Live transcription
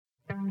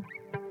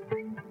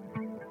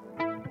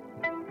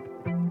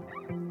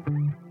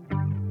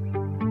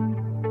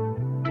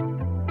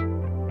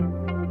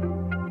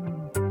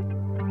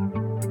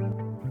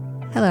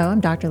Hello,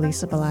 I'm Dr.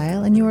 Lisa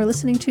Belisle, and you are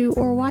listening to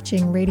or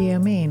watching Radio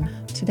Maine.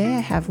 Today I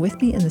have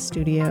with me in the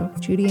studio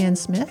Judiann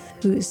Smith,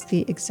 who is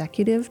the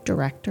Executive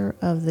Director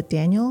of the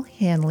Daniel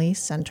Hanley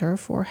Center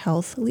for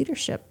Health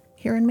Leadership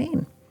here in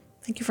Maine.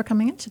 Thank you for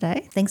coming in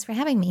today. Thanks for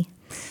having me.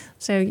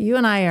 So you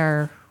and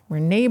I we're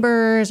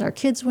neighbors. Our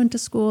kids went to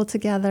school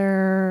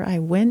together. I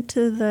went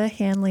to the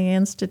Hanley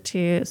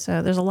Institute.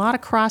 So there's a lot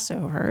of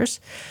crossovers.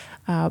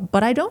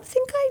 But I don't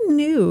think I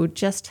knew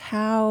just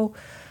how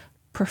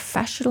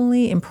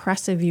professionally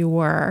impressive you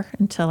were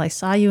until I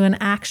saw you in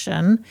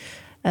action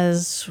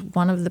as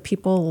one of the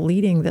people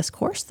leading this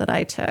course that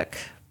I took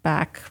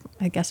back,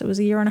 I guess it was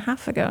a year and a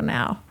half ago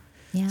now.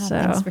 Yeah,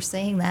 thanks for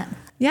saying that.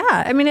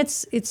 Yeah, I mean,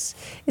 it's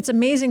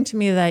amazing to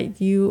me that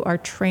you are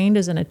trained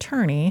as an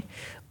attorney,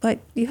 but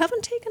you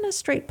haven't taken a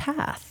straight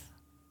path.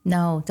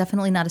 No,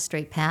 definitely not a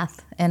straight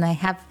path. And I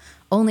have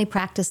only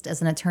practiced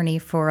as an attorney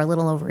for a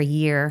little over a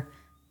year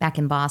back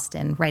in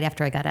Boston, right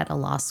after I got out of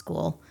law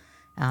school.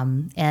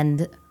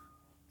 And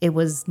it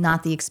was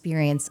not the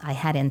experience I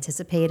had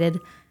anticipated.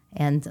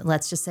 And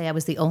let's just say I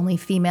was the only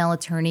female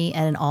attorney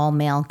at an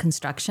all-male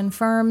construction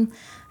firm.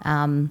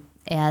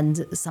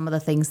 And some of the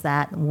things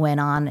that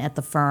went on at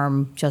the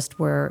firm just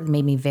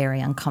made me very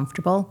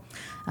uncomfortable.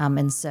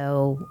 And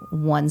so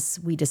once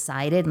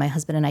my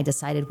husband and I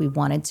decided we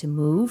wanted to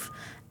move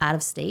out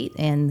of state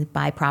and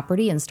buy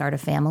property and start a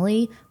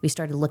family, we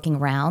started looking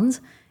around,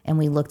 and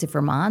we looked at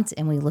Vermont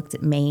and we looked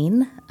at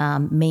Maine,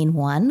 Maine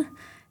won.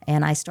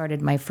 And I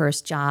started my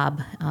first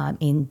job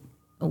in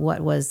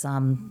what was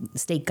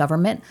state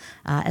government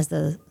as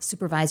the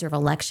supervisor of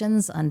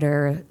elections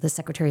under the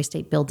Secretary of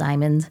State, Bill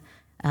Diamond,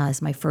 as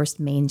my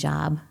first Maine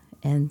job.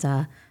 And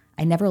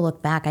I never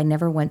looked back. I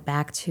never went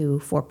back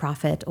to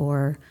for-profit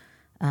or,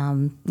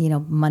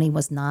 money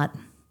was not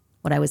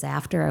what I was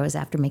after. I was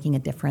after making a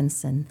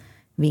difference and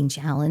being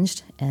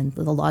challenged. And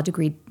the law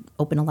degree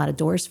opened a lot of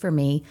doors for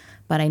me,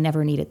 but I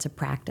never needed to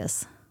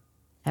practice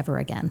ever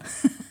again.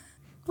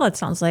 Well, it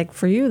sounds like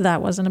for you,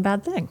 that wasn't a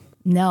bad thing.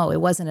 No,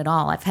 it wasn't at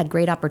all. I've had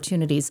great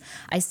opportunities.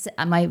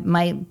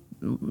 My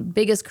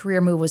biggest career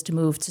move was to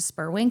move to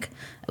Spurwink,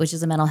 which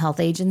is a mental health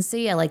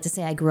agency. I like to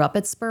say I grew up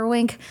at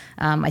Spurwink.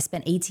 I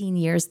spent 18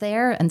 years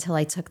there until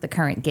I took the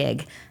current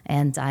gig,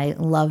 and I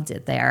loved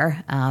it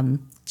there.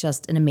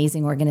 Just an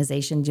amazing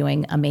organization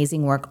doing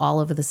amazing work all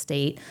over the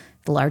state,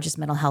 the largest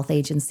mental health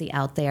agency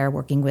out there,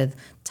 working with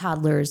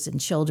toddlers and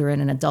children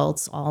and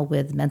adults, all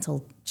with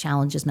mental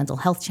challenges, mental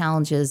health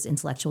challenges,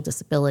 intellectual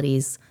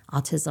disabilities,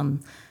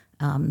 autism.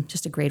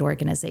 Just a great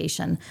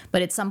organization.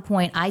 But at some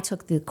point, I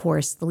took the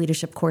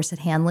leadership course at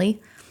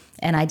Hanley,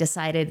 and I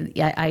decided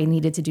I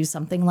needed to do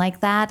something like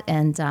that.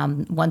 And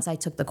once I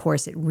took the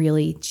course, it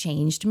really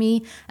changed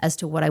me as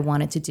to what I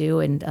wanted to do.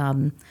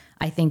 And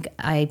I think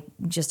I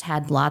just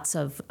had lots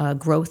of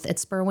growth at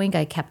Spurwink.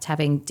 I kept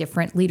having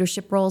different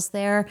leadership roles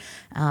there,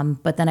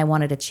 but then I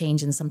wanted to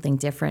change in something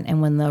different.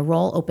 And when the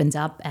role opened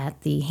up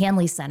at the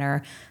Hanley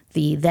Center,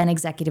 the then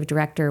executive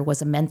director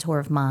was a mentor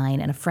of mine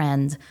and a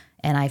friend,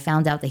 and I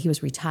found out that he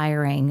was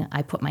retiring.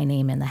 I put my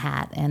name in the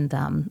hat, and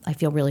I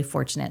feel really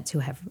fortunate to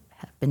have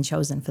been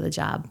chosen for the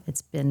job.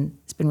 It's been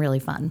really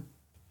fun.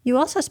 You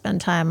also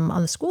spent time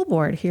on the school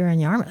board here in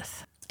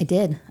Yarmouth. I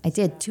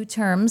did 2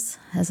 terms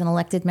as an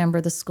elected member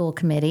of the school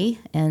committee,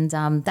 and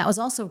that was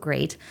also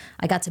great.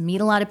 I got to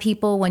meet a lot of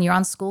people. When you're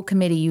on school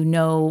committee, you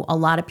know a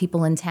lot of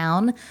people in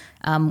town.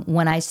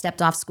 When I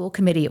stepped off school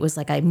committee, it was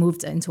like I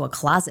moved into a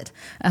closet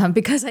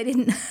because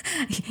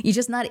you're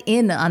just not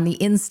in on the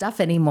in stuff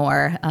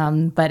anymore.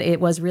 But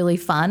it was really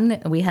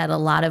fun. We had a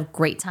lot of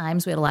great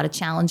times. We had a lot of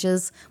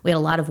challenges. We had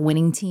a lot of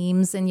winning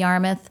teams in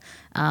Yarmouth,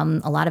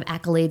 a lot of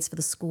accolades for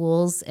the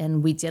schools,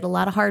 and we did a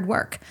lot of hard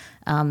work.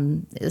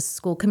 The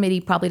school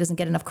committee probably doesn't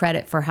get enough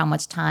credit for how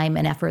much time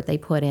and effort they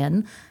put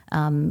in.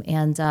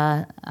 And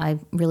I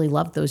really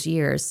loved those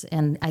years.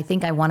 And I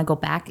think I want to go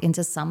back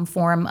into some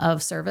form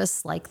of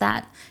service like that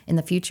in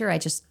the future. I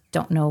just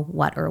don't know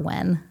what or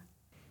when.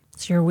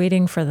 So you're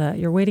waiting for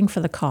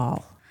the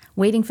call.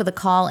 Waiting for the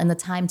call and the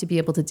time to be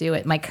able to do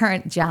it. My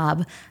current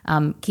job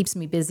keeps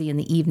me busy in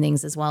the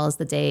evenings as well as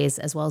the days,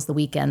 as well as the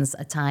weekends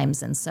at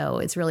times. And so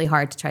it's really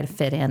hard to try to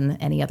fit in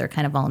any other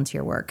kind of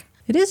volunteer work.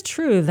 It is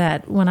true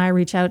that when I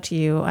reach out to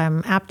you,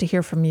 I'm apt to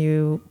hear from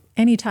you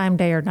anytime,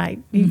 day or night.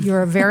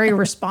 You're very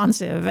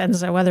responsive. And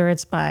so whether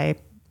it's by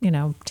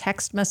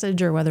text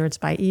message or whether it's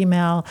by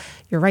email,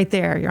 you're right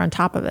there, you're on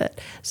top of it.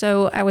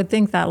 So I would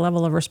think that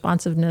level of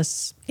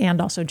responsiveness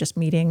and also just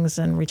meetings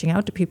and reaching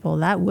out to people,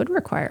 that would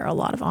require a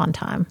lot of on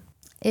time.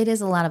 It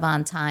is a lot of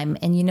on time.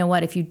 And you know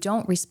what? If you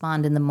don't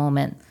respond in the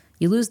moment,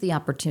 you lose the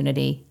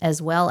opportunity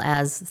as well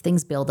as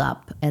things build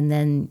up and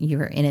then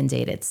you're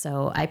inundated.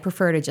 So I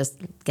prefer to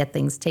just get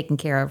things taken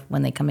care of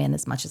when they come in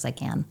as much as I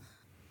can.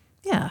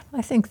 Yeah,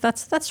 I think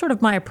that's sort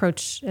of my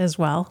approach as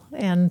well.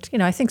 And,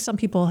 I think some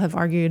people have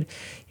argued,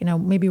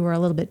 maybe we're a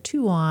little bit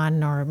too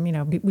on, or,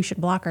 we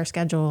should block our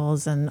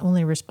schedules and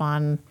only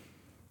respond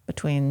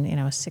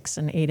between, 6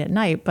 and 8 at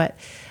night. But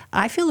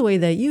I feel the way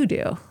that you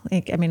do.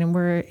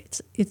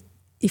 It's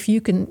if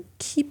you can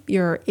keep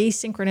your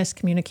asynchronous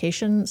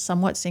communication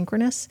somewhat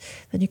synchronous,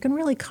 then you can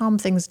really calm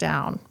things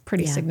down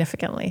pretty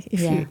significantly.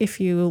 If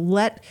you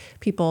let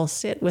people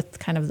sit with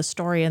kind of the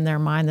story in their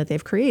mind that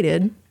they've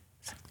created,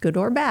 good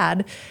or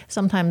bad,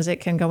 sometimes it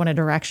can go in a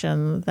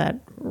direction that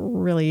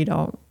really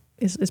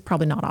is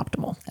probably not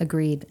optimal.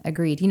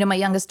 Agreed. You know, my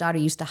youngest daughter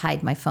used to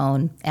hide my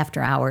phone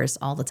after hours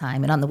all the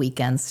time and on the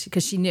weekends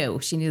because she knew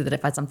that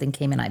if something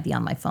came in, I'd be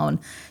on my phone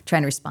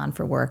trying to respond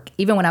for work.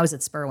 Even when I was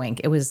at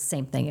Spurwink, it was the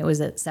same thing. It was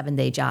a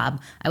 7-day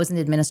job. I was an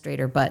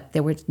administrator, but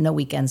there were no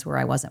weekends where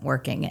I wasn't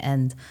working.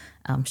 And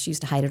she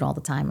used to hide it all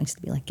the time. I used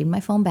to be like, give me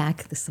my phone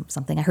back. This is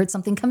something. I heard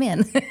something come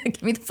in.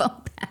 Give me the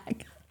phone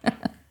back.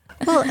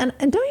 Well, and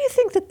don't you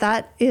think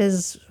that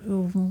is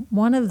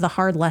one of the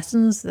hard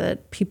lessons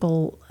that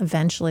people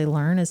eventually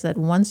learn, is that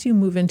once you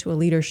move into a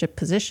leadership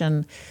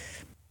position,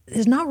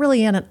 there's not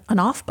really an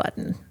off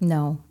button.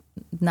 No,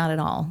 not at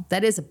all.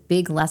 That is a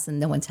big lesson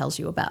no one tells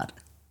you about,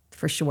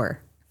 for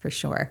sure.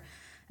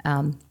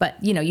 But,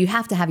 you know, you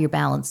have to have your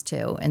balance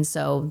too. And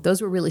so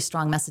those were really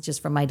strong messages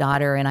from my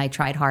daughter, and I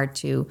tried hard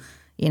to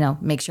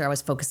make sure I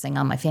was focusing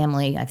on my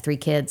family. I have 3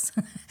 kids.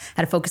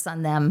 Had to focus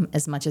on them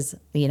as much as,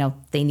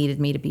 they needed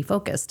me to be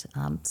focused.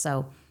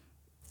 So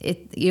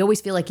you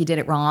always feel like you did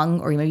it wrong,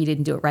 or maybe you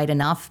didn't do it right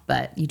enough,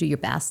 but you do your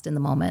best in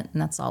the moment,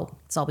 and that's all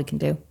we can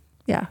do.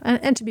 Yeah.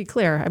 And to be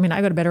clear, I mean,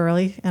 I go to bed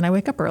early and I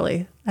wake up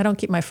early. I don't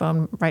keep my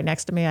phone right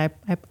next to me. I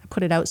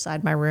put it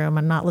outside my room.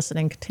 I'm not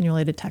listening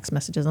continually to text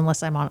messages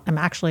unless I'm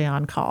actually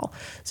on call.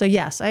 So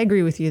yes, I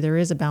agree with you. There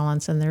is a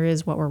balance, and there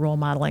is what we're role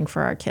modeling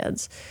for our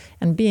kids.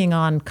 And being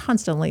on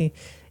constantly,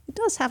 it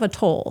does have a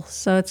toll.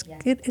 So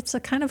it's a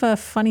kind of a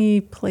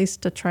funny place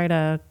to try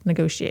to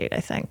negotiate,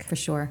 I think. For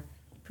sure.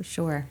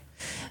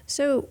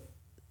 So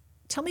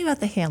tell me about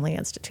the Hanley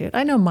Institute.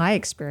 I know my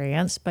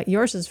experience, but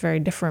yours is very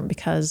different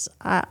because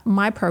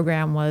my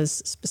program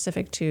was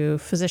specific to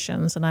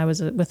physicians, and I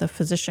was with a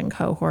physician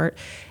cohort,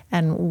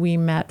 and we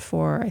met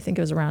for, I think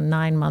it was around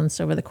 9 months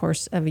over the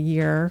course of a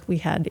year. We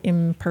had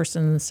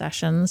in-person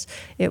sessions.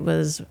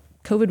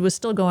 COVID was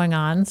still going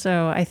on,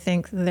 so I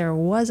think there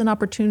was an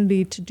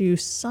opportunity to do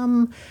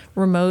some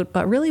remote,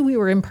 but really we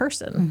were in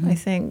person, I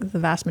think, the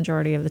vast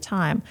majority of the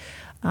time.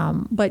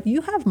 But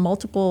you have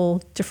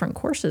multiple different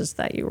courses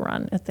that you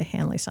run at the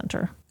Hanley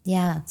Center.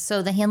 Yeah.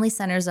 So the Hanley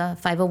Center is a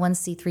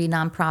 501c3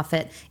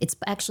 nonprofit. It's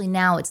actually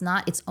now, it's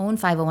not its own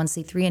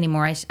 501c3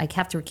 anymore. I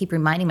have to keep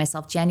reminding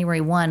myself,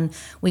 January 1,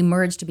 we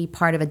merged to be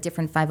part of a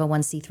different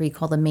 501c3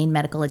 called the Maine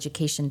Medical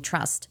Education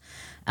Trust.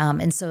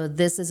 And so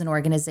this is an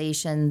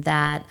organization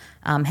that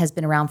has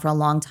been around for a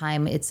long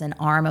time. It's an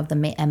arm of the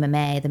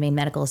MMA, the Maine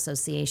Medical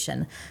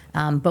Association.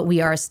 But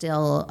we are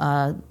still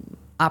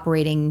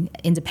operating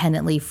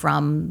independently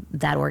from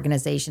that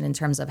organization in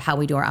terms of how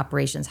we do our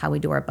operations, how we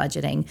do our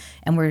budgeting,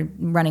 and we're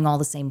running all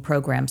the same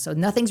programs. So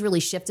nothing's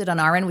really shifted on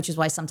our end, which is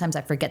why sometimes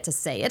I forget to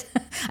say it.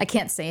 I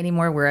can't say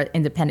anymore we're an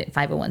independent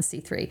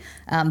 501c3.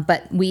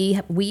 But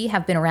we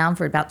have been around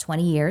for about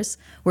 20 years.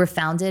 We're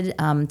founded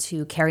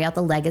to carry out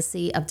the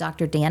legacy of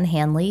Dr. Dan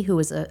Hanley, who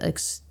is an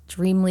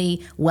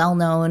extremely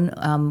well-known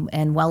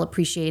and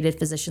well-appreciated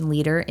physician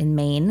leader in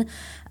Maine.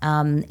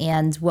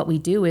 And what we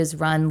do is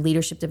run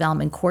leadership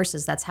development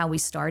courses. That's how we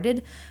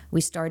started.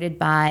 We started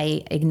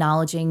by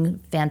acknowledging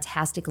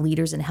fantastic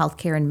leaders in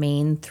healthcare in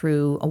Maine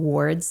through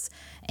awards.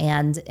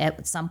 And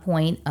at some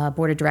point, a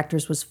board of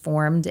directors was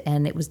formed,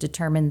 and it was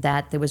determined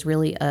that there was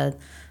really a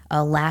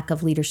lack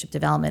of leadership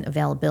development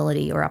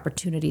availability or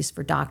opportunities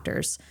for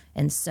doctors.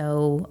 And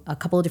so a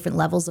couple of different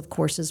levels of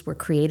courses were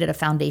created, a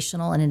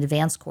foundational and an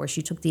advanced course.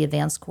 You took the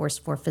advanced course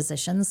for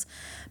physicians.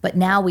 But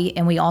now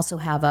we also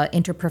have an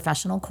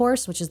interprofessional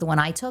course, which is the one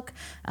I took.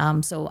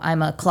 So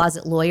I'm a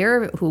closet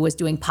lawyer who was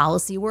doing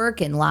policy work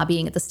and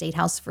lobbying at the State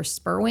House for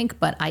Spurwink,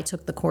 but I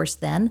took the course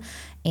then.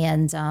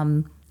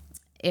 And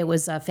it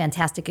was a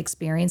fantastic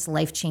experience,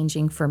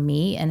 life-changing for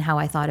me and how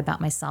I thought about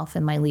myself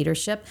and my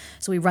leadership.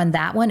 So we run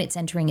that one. It's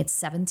entering its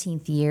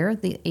 17th year,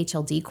 the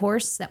HLD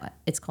course.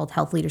 It's called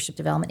Health Leadership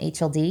Development,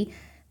 HLD.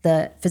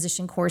 The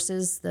physician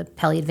courses, the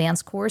Pele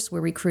Advanced course,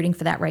 we're recruiting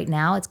for that right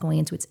now. It's going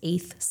into its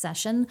 8th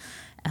session.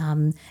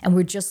 And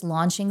we're just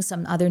launching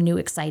some other new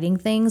exciting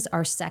things.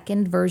 Our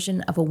second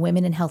version of a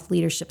Women in Health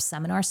Leadership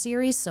seminar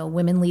series. So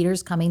women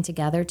leaders coming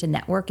together to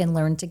network and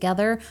learn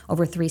together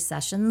over 3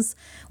 sessions.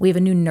 We have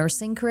a new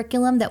nursing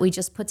curriculum that we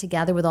just put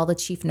together with all the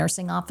chief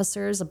nursing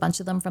officers. A bunch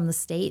of them from the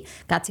state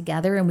got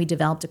together and we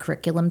developed a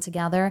curriculum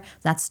together.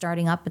 That's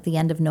starting up at the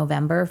end of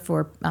November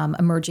for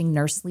emerging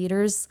nurse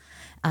leaders.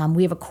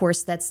 We have a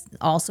course that's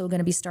also going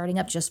to be starting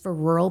up just for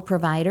rural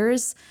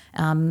providers,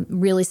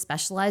 really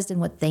specialized in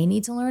what they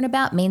need to learn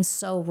about. Maine's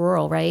so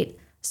rural, right?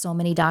 So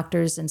many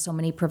doctors and so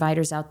many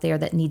providers out there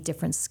that need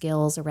different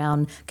skills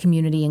around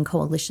community and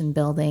coalition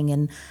building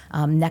and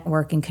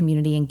network and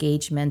community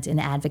engagement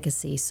and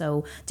advocacy.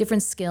 So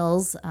different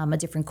skills, a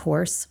different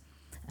course.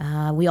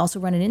 We also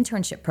run an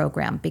internship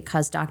program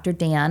because Dr.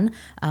 Dan,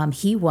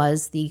 he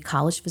was the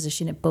college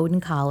physician at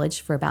Bowdoin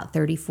College for about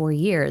 34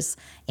 years.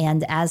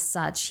 And as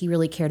such, he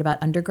really cared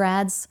about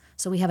undergrads.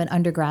 So we have an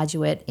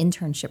undergraduate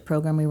internship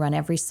program we run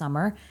every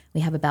summer.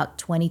 We have about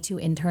 22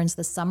 interns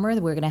this summer.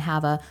 We're going to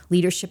have a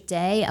leadership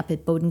day up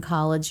at Bowdoin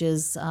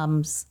College's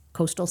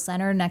Coastal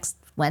Center next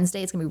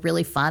Wednesday. It's going to be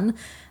really fun.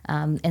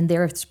 And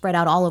they're spread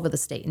out all over the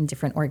state in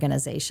different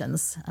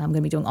organizations. I'm going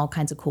to be doing all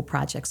kinds of cool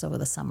projects over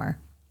the summer.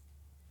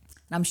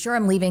 I'm sure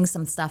I'm leaving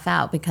some stuff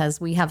out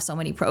because we have so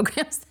many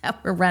programs that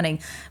we're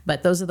running,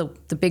 but those are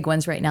the big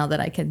ones right now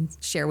that I can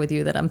share with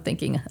you that I'm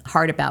thinking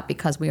hard about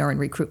because we are in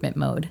recruitment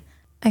mode.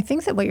 I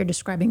think that what you're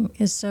describing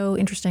is so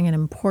interesting and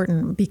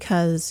important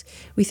because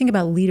we think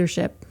about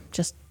leadership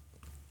just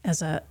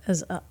as a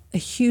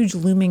huge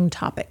looming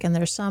topic. And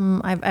there's some,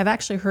 I've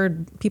actually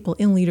heard people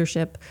in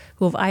leadership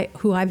who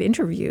I've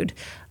interviewed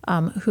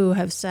who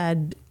have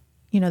said,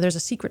 there's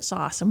a secret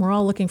sauce and we're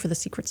all looking for the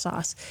secret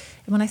sauce.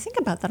 And when I think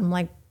about that, I'm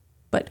like,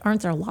 but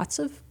aren't there lots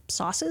of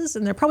sauces?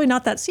 And they're probably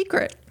not that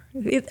secret.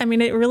 It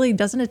really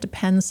doesn't. It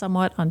depends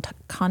somewhat on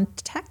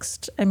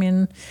context.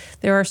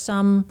 There are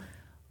some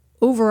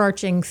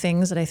overarching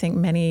things that I think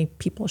many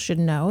people should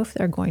know if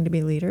they're going to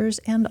be leaders.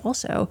 And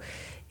also,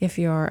 if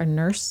you're a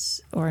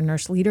nurse or a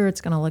nurse leader, it's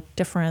going to look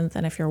different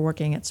than if you're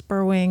working at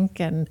Spurwink.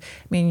 And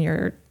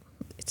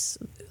it's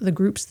the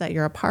groups that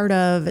you're a part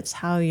of. It's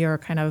how your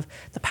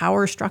the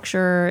power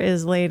structure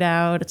is laid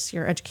out. It's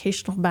your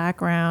educational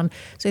background.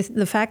 So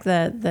the fact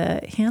that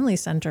the Hanley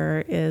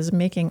Center is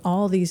making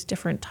all these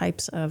different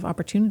types of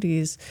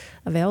opportunities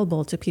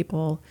available to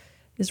people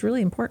is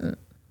really important.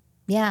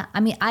 Yeah,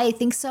 I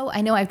think so.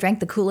 I know I've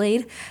drank the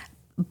Kool-Aid,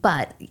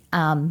 but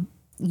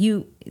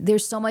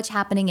there's so much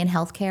happening in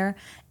healthcare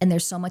and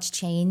there's so much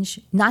change,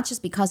 not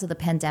just because of the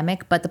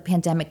pandemic, but the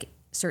pandemic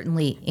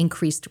certainly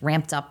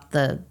ramped up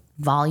the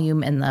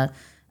volume and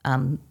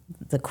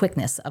the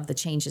quickness of the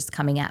changes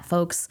coming at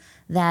folks,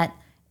 that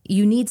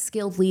you need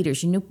skilled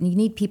leaders. You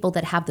need people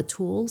that have the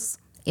tools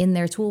in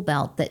their tool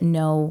belt that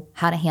know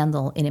how to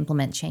handle and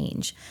implement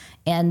change.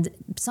 And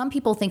some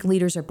people think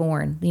leaders are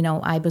born.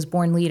 I was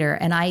born leader.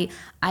 And I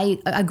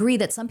agree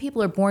that some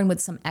people are born with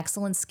some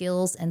excellent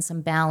skills and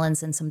some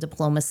balance and some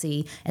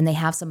diplomacy, and they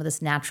have some of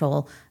this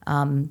natural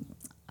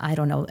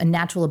a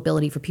natural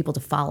ability for people to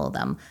follow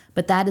them.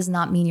 But that does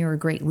not mean you're a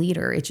great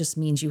leader. It just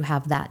means you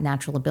have that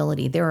natural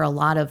ability. There are a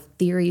lot of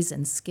theories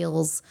and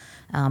skills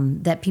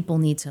that people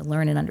need to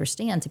learn and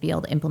understand to be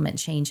able to implement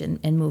change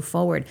and move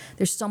forward.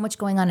 There's so much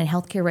going on in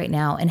healthcare right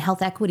now, and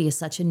health equity is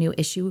such a new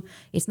issue.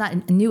 It's not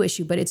a new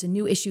issue, but it's a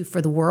new issue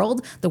for the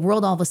world. The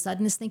world all of a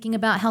sudden is thinking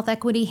about health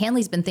equity.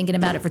 Hanley's been thinking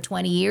about it for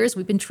 20 years.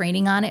 We've been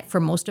training on it for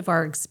most of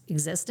our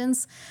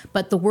existence.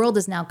 But the world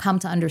has now come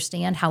to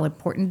understand how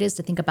important it is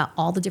to think about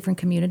all the different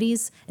communities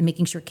and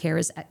making sure care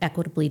is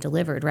equitably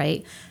delivered,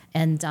 right?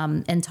 And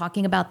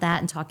talking about that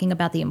and talking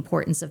about the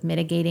importance of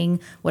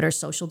mitigating what are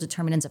social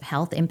determinants of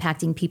health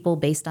impacting people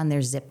based on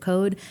their zip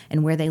code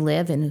and where they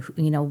live and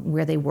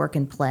where they work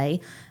and play.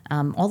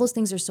 All those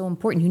things are so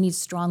important. You need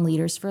strong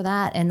leaders for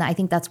that. And I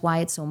think that's why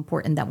it's so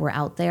important that we're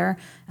out there,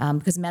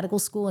 because medical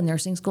school and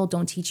nursing school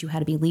don't teach you how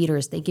to be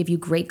leaders. They give you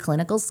great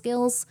clinical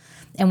skills.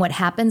 And what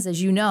happens,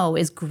 as you know,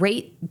 is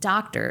great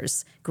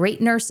doctors, great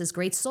nurses,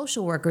 great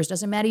social workers,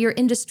 doesn't matter your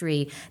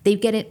industry, they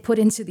get it put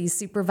into these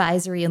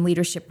supervisory and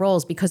leadership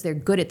roles because they're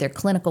good at their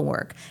clinical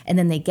work. And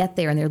then they get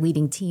there and they're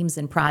leading teams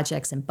and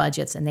projects and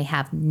budgets, and they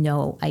have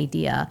no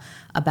idea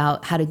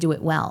about how to do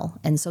it well.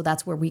 And so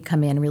that's where we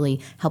come in, really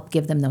help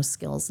give them those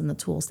skills and the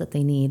tools that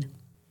they need.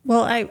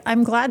 Well,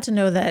 I'm glad to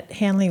know that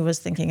Hanley was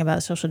thinking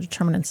about social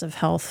determinants of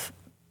health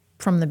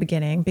from the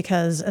beginning,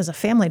 because as a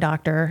family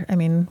doctor,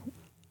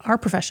 our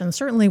profession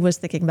certainly was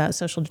thinking about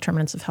social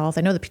determinants of health.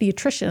 I know the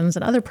pediatricians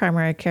and other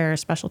primary care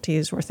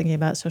specialties were thinking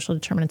about social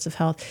determinants of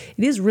health.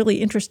 It is really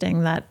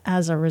interesting that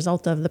as a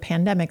result of the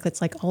pandemic, it's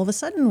like all of a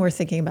sudden we're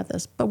thinking about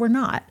this, but we're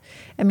not.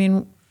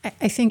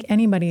 I think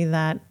anybody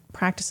that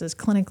practices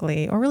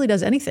clinically or really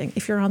does anything,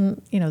 if you're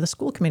on the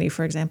school committee,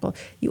 for example,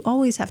 you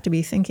always have to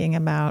be thinking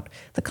about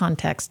the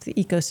context, the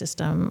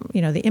ecosystem,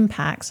 the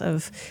impacts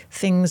of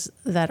things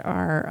that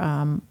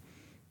are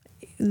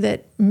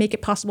that make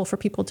it possible for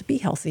people to be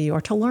healthy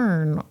or to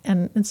learn.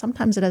 And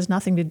sometimes it has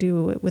nothing to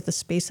do with the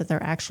space that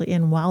they're actually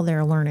in while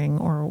they're learning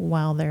or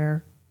while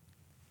they're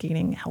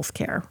gaining health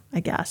care,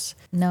 I guess.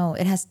 No,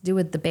 it has to do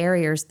with the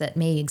barriers that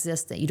may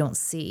exist that you don't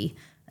see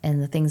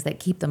and the things that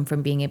keep them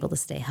from being able to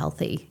stay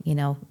healthy,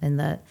 and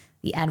the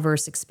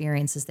adverse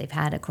experiences they've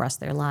had across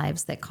their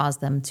lives that cause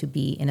them to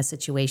be in a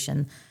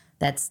situation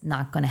that's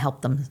not going to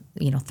help them,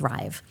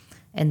 thrive.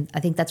 And I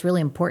think that's really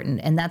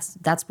important. And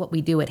that's what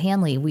we do at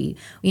Hanley. We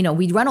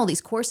run all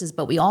these courses,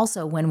 but we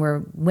also,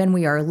 when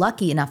we are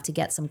lucky enough to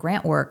get some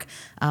grant work,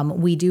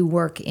 we do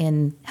work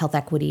in health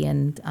equity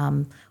and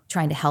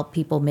trying to help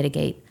people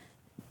mitigate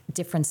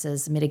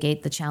differences,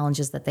 mitigate the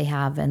challenges that they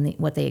have and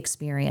what they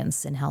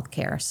experience in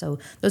healthcare. So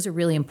those are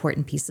really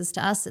important pieces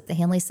to us at the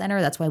Hanley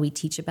Center. That's why we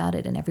teach about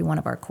it in every one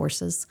of our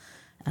courses.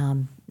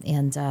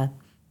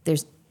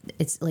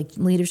 it's like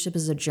leadership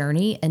is a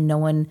journey, and no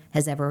one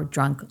has ever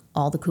drunk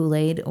all the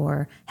Kool-Aid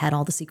or had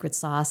all the secret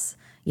sauce.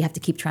 You have to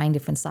keep trying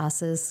different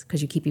sauces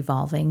because you keep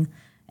evolving.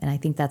 And I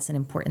think that's an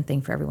important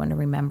thing for everyone to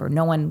remember.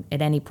 No one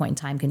at any point in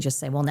time can just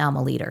say, well, now I'm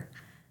a leader.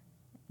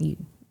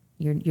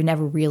 You're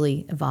never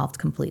really evolved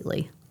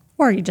completely.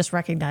 Or you just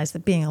recognize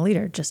that being a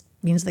leader just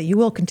means that you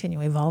will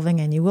continue evolving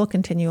and you will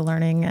continue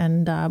learning.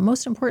 And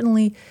most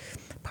importantly,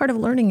 part of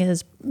learning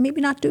is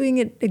maybe not doing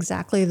it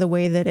exactly the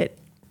way that it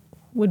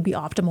would be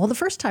optimal the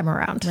first time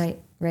around.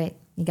 Right.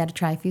 You got to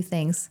try a few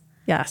things.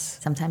 Yes.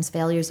 Sometimes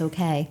failure is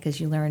okay because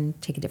you learn,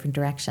 take a different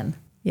direction.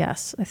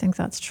 Yes, I think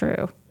that's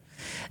true.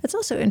 It's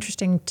also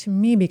interesting to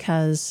me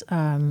because,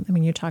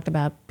 you talked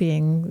about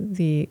being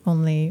the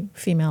only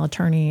female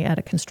attorney at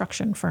a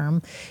construction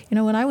firm.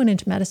 When I went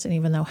into medicine,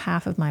 even though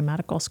half of my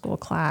medical school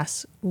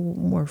class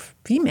were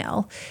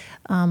female,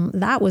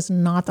 that was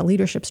not the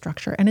leadership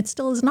structure, and it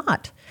still is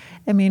not.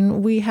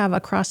 We have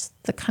across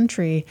the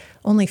country,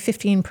 only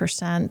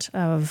 15%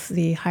 of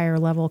the higher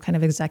level, kind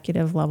of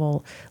executive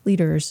level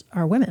leaders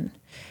are women.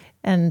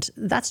 And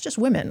that's just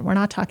women. We're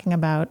not talking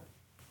about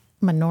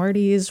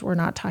minorities. We're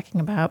not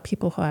talking about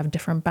people who have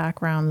different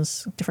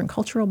backgrounds, different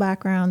cultural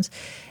backgrounds.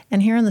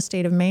 And here in the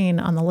state of Maine,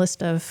 on the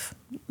list of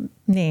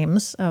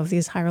names of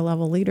these higher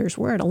level leaders,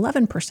 we're at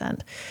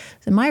 11%.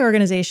 In my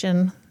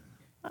organization,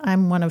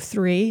 I'm one of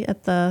 3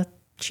 at the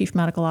chief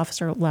medical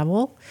officer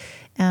level,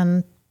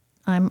 and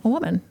I'm a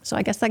woman. So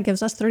I guess that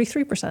gives us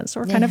 33%. So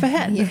we're kind of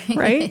ahead,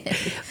 right?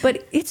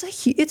 But it's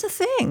a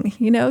thing.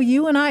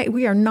 You and I,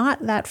 we are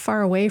not that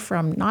far away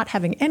from not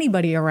having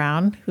anybody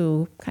around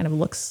who kind of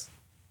looks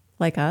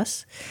like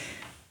us,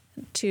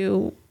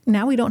 to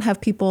now we don't have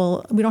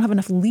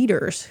enough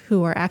leaders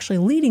who are actually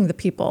leading the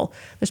people.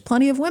 There's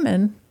plenty of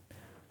women,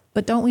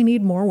 but don't we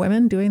need more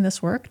women doing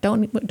this work?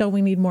 Don't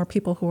we need more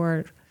people who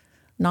are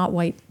not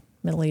white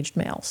middle-aged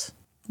males?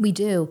 We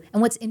do.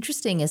 And what's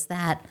interesting is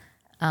that,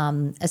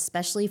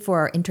 especially for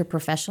our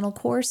interprofessional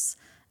course,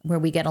 where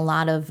we get a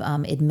lot of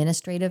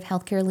administrative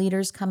healthcare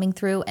leaders coming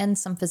through and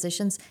some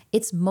physicians,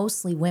 it's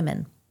mostly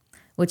women,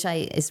 which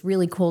is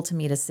really cool to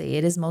me to see.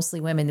 It is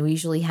mostly women. We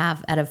usually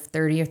have, out of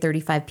 30 or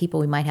 35 people,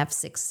 we might have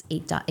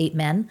 8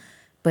 men,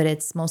 but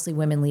it's mostly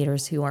women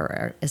leaders who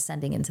are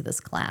ascending into this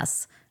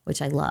class,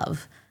 which I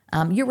love.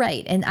 You're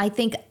right. And I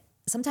think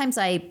sometimes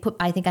I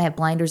think I have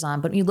blinders on,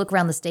 but when you look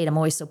around the state, I'm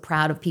always so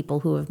proud of people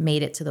who have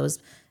made it to those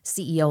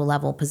CEO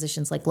level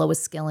positions, like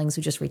Lois Skillings,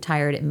 who just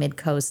retired at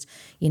Midcoast.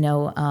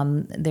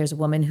 There's a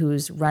woman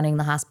who's running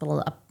the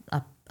hospital up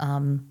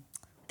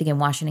in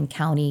Washington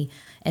County.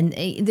 And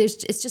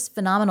it's just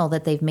phenomenal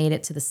that they've made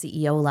it to the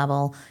CEO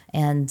level.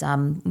 And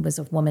was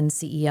a woman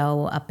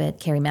CEO up at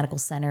Cary Medical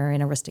Center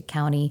in Aroostook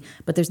County.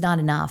 But there's not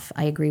enough.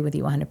 I agree with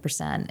you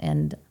 100%.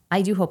 And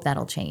I do hope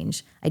that'll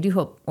change. I do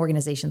hope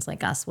organizations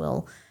like us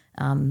will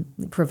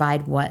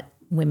provide what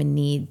women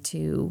need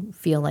to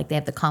feel like they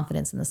have the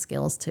confidence and the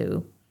skills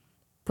to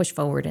push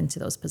forward into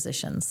those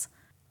positions.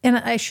 And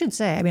I should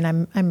say,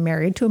 I'm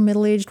married to a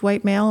middle-aged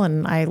white male,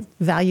 and I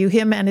value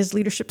him and his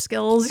leadership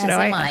skills. As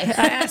am I.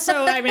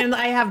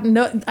 I have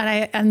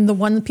and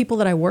the people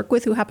that I work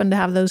with who happen to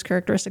have those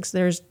characteristics,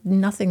 there's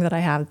nothing that I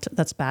have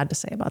that's bad to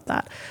say about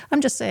that.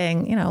 I'm just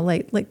saying,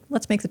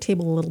 let's make the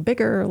table a little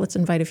bigger. Let's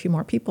invite a few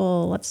more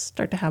people. Let's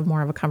start to have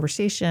more of a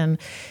conversation,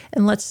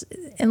 and let's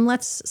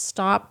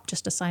stop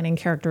just assigning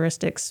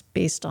characteristics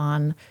based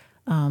on,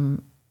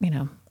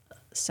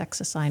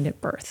 sex assigned at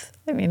birth.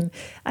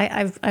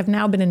 I've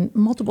now been in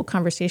multiple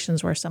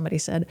conversations where somebody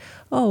said,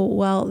 oh,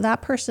 well,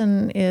 that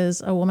person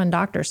is a woman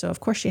doctor, so of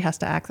course she has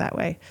to act that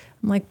way.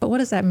 I'm like, but what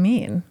does that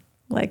mean?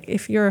 Like,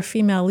 if you're a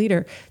female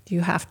leader, do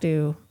you have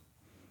to,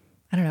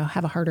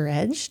 have a harder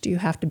edge? Do you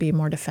have to be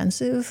more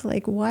defensive?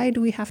 Like, why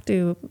do we have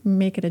to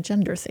make it a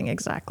gender thing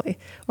exactly?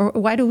 Or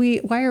why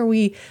are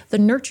we the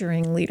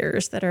nurturing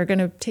leaders that are going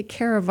to take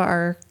care of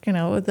our,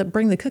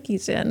 bring the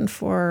cookies in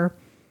for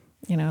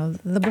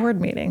the board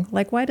meeting?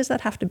 Like, why does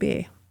that have to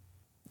be?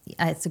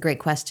 It's a great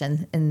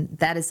question. And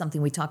that is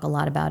something we talk a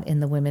lot about in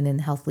the Women in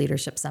Health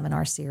Leadership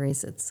Seminar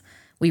series.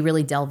 We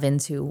really delve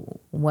into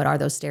what are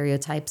those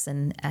stereotypes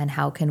and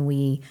how can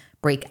we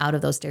break out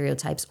of those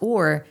stereotypes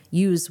or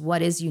use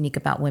what is unique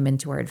about women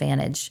to our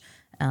advantage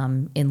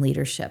in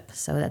leadership.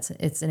 So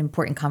it's an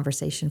important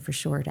conversation for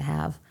sure to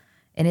have.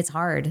 And it's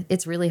hard.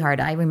 It's really hard.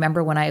 I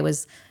remember when I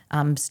was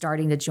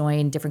starting to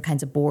join different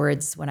kinds of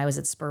boards when I was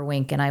at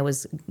Spurwink and I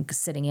was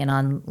sitting in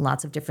on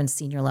lots of different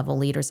senior level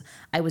leaders.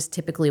 I was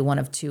typically one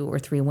of 2 or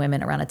 3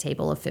 women around a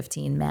table of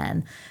 15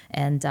 men.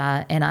 And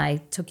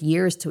I took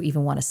years to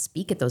even want to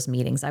speak at those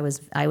meetings. I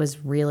was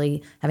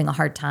really having a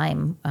hard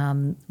time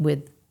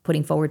with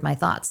putting forward my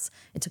thoughts.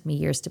 It took me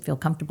years to feel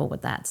comfortable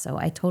with that. So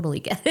I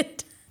totally get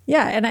it.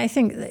 Yeah, and I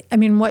think,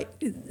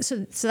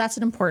 so that's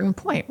an important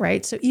point,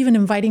 right? So even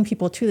inviting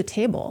people to the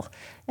table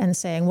and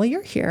saying, well,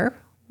 you're here,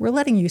 we're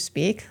letting you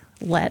speak,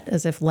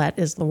 as if let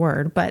is the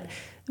word, but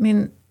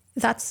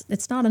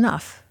it's not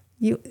enough.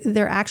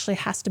 There actually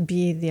has to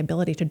be the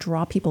ability to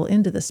draw people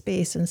into the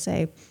space and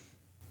say,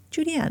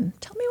 Judiann,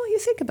 tell me what you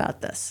think about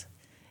this.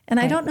 And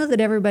right. I don't know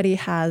that everybody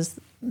has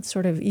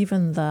sort of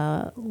even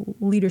the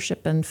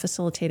leadership and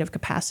facilitative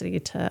capacity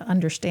to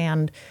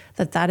understand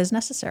that that is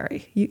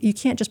necessary. You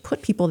can't just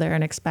put people there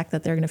and expect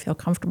that they're going to feel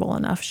comfortable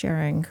enough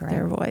sharing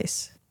their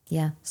voice.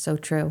 Yeah, so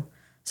true.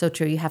 So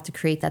true. You have to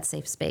create that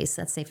safe space,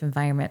 that safe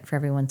environment for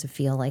everyone to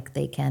feel like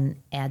they can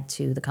add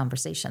to the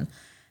conversation.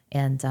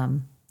 And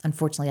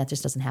unfortunately, that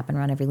just doesn't happen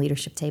around every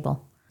leadership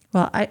table.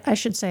 Well, I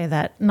should say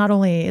that not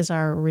only is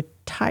our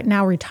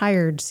now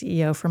retired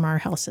CEO from our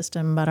health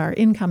system, but our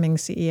incoming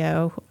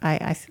CEO,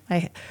 I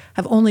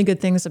have only good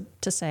things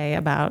to say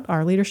about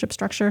our leadership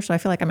structure. So I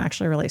feel like I'm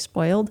actually really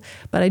spoiled.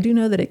 But I do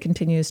know that it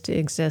continues to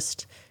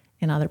exist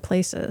in other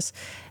places.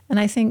 And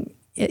I think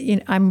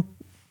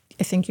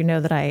I think you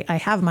know that I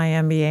have my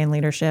MBA in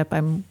leadership.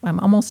 I'm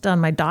almost done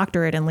my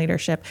doctorate in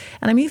leadership.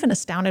 And I'm even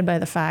astounded by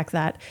the fact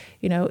that,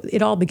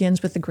 it all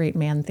begins with the great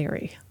man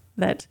theory.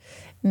 That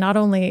not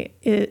only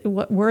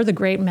were the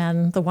great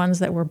men the ones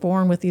that were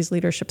born with these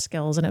leadership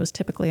skills, and it was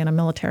typically in a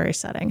military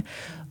setting,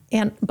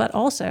 but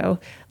also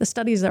the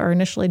studies that were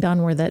initially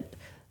done were that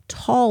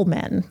tall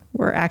men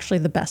were actually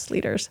the best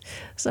leaders.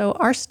 So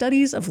our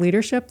studies of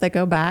leadership that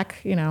go back,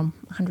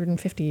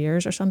 150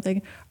 years or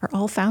something, are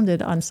all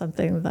founded on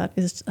something that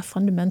is a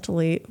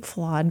fundamentally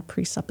flawed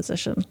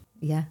presupposition.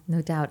 Yeah,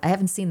 no doubt. I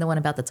haven't seen the one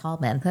about the tall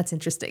men. That's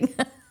interesting.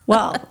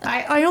 Well,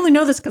 I only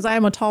know this because I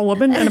am a tall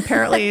woman, and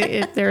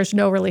apparently there's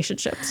no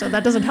relationship. So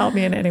that doesn't help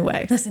me in any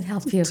way. Doesn't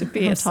help you to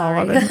be a tall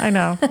woman. I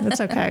know.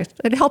 It's okay.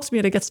 It helps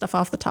me to get stuff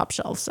off the top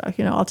shelf. So,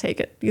 I'll take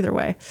it either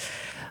way.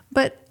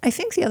 But I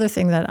think the other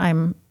thing that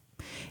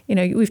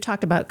we've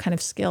talked about kind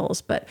of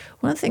skills, but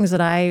one of the things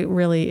that I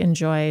really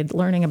enjoyed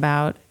learning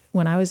about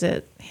when I was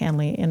at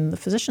Hanley in the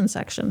physician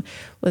section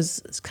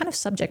was kind of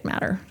subject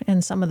matter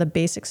and some of the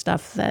basic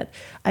stuff that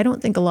I don't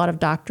think a lot of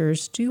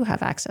doctors do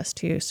have access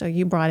to. So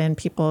you brought in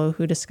people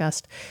who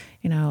discussed,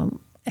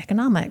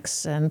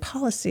 economics and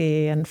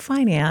policy and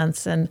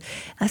finance. And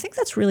I think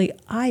that's really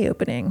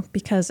eye-opening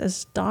because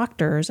as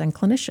doctors and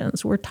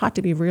clinicians, we're taught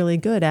to be really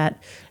good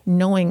at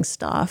knowing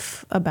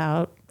stuff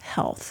about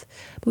health,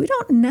 but we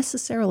don't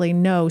necessarily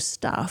know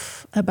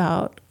stuff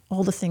about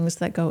all the things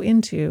that go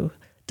into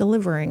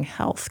delivering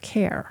health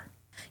care.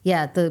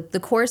 Yeah, the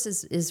course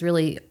is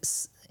really,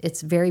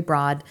 it's very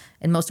broad,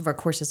 and most of our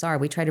courses are.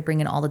 We try to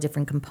bring in all the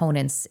different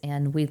components,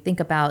 and we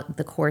think about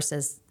the course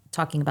as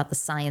talking about the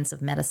science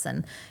of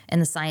medicine.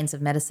 And the science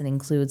of medicine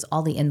includes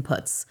all the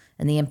inputs,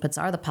 and the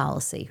inputs are the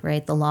policy,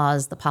 right? The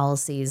laws, the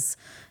policies,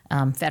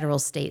 federal,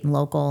 state, and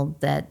local,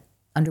 that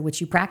under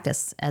which you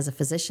practice as a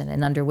physician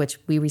and under which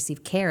we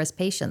receive care as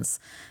patients.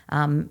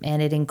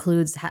 And it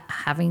includes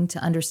having to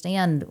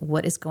understand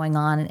what is going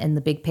on in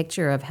the big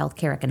picture of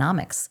healthcare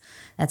economics.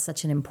 That's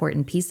such an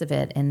important piece of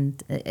it.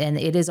 And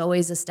it is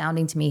always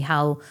astounding to me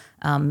how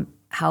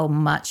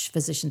much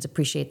physicians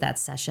appreciate that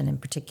session in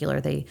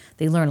particular. They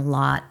learn a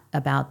lot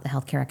about the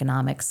healthcare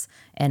economics,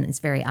 and it's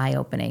very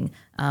eye-opening.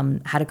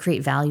 How to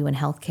create value in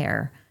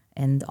healthcare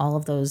and all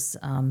of those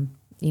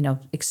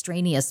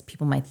extraneous,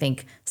 people might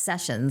think,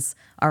 sessions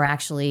are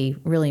actually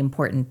really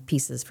important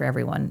pieces for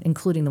everyone,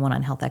 including the one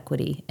on health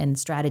equity and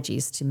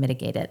strategies to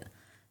mitigate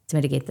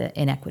the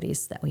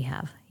inequities that we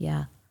have.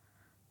 Yeah.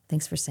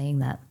 Thanks for saying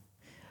that.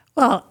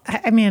 Well,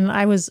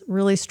 I was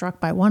really struck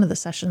by one of the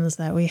sessions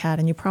that we had,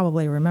 and you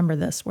probably remember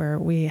this, where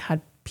we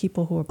had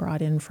people who were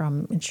brought in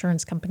from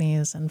insurance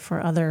companies and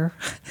from other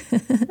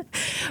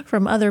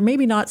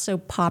maybe not so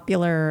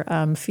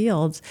popular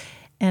fields,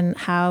 and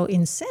how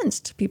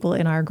incensed people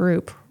in our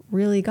group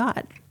really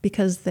got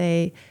because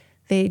they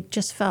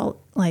just felt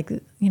like,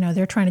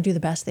 they're trying to do the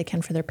best they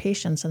can for their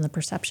patients, and the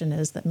perception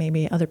is that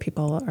maybe other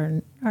people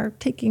are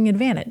taking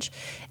advantage.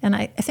 And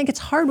I think it's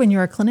hard when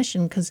you're a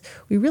clinician because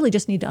we really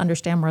just need to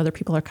understand where other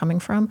people are coming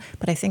from.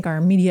 But I think our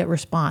immediate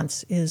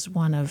response is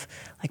one of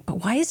like,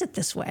 but why is it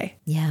this way?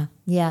 Yeah.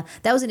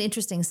 That was an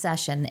interesting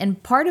session.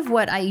 And part of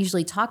what I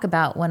usually talk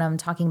about when I'm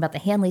talking about the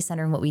Hanley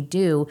Center and what we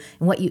do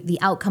and the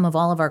outcome of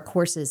all of our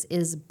courses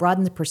is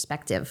broaden the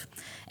perspective.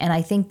 And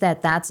I think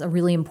that that's a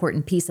really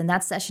important piece. And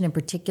that session in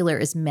particular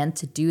is meant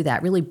to do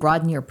that, really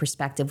broaden your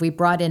perspective. We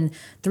brought in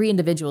 3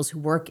 individuals who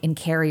work in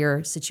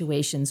carrier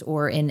situations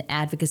or in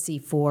advocacy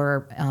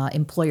for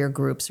employer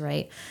groups,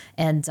 right?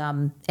 And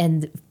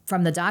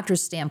from the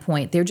doctor's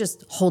standpoint, they're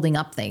just holding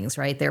up things,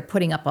 right? They're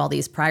putting up all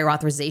these prior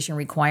authorization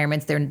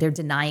requirements. They're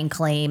denying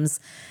claims.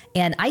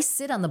 And I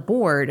sit on the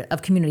board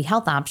of Community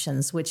Health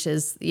Options, which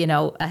is,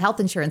 a health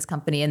insurance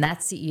company. And that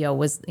CEO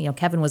was,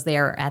 Kevin was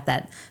there at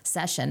that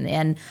session.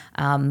 And,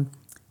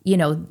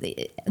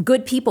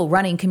 good people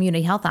running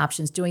Community Health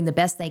Options, doing the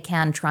best they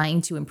can,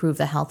 trying to improve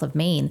the health of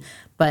Maine,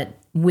 but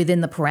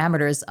within the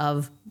parameters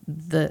of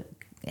the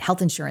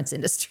health insurance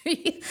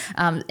industry.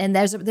 And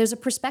there's a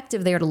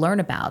perspective there to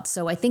learn about.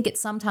 So I think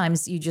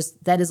sometimes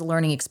that is a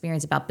learning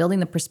experience about building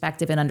the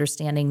perspective and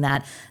understanding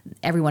that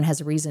everyone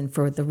has a reason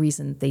for the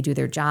reason they do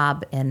their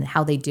job and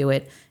how they do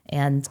it,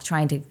 and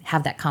trying to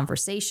have that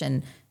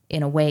conversation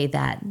in a way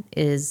that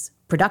is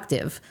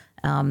productive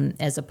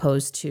as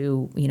opposed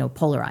to,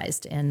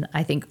 polarized. And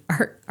I think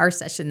our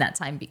session that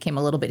time became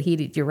a little bit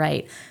heated. You're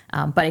right.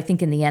 But I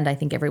think in the end, I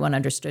think everyone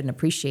understood and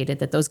appreciated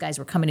that those guys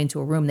were coming into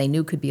a room they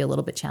knew could be a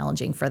little bit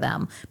challenging for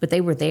them. But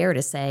they were there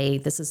to say,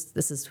 this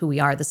is who we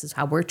are. This is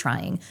how we're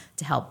trying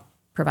to help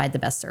provide the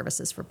best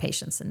services for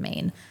patients in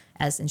Maine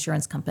as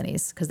insurance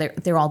companies, because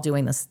they're all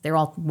doing this. They're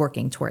all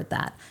working toward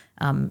that.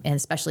 And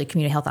especially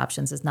Community Health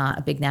Options is not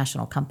a big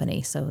national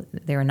company, so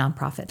they're a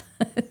nonprofit.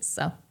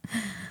 So.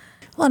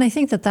 Well, and I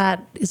think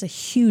that is a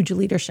huge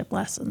leadership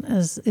lesson,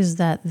 is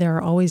that there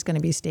are always going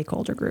to be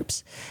stakeholder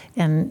groups.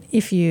 And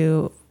if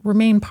you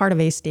remain part of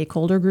a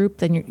stakeholder group,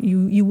 then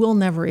you will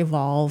never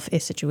evolve a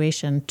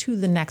situation to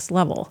the next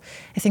level.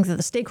 I think that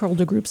the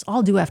stakeholder groups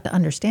all do have to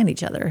understand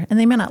each other, and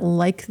they may not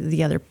like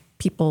the other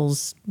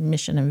people's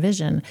mission and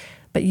vision,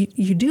 but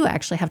you do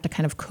actually have to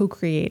kind of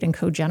co-create and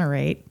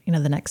co-generate,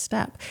 the next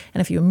step. And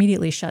if you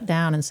immediately shut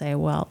down and say,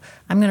 well,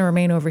 I'm going to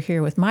remain over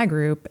here with my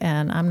group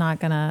and I'm not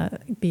going to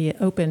be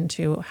open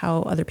to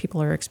how other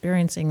people are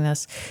experiencing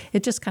this,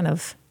 it just kind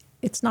of,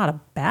 it's not a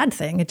bad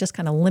thing. It just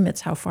kind of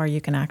limits how far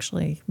you can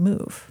actually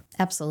move.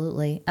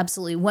 Absolutely.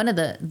 Absolutely. One of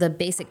the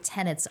basic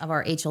tenets of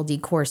our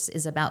HLD course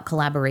is about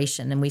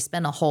collaboration. And we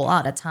spend a whole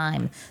lot of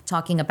time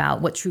talking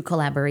about what true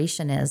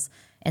collaboration is.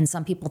 And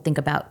some people think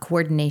about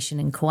coordination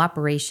and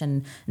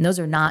cooperation, and those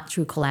are not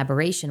true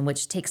collaboration,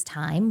 which takes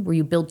time, where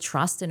you build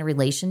trust in a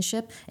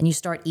relationship and you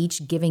start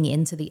each giving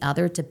into the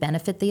other to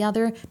benefit the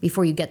other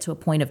before you get to a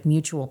point of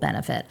mutual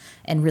benefit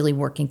and really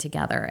working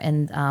together.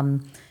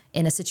 And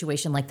in a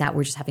situation like that,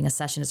 we're just having a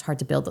session, it's hard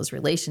to build those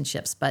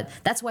relationships. But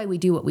that's why we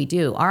do what we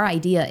do. Our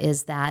idea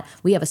is that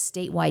we have a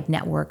statewide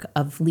network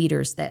of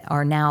leaders that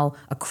are now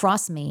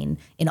across Maine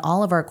in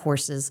all of our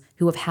courses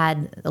who have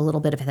had a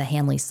little bit of the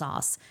Hanley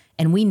sauce.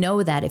 And we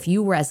know that if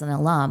you were, as an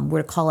alum,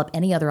 were to call up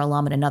any other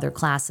alum in another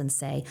class and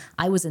say,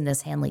 I was in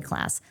this Hanley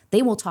class,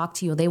 they will talk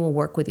to you, they will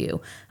work with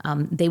you.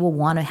 They will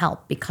want to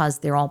help because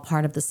they're all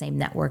part of the same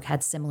network,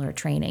 had similar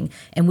training.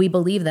 And we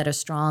believe that a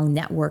strong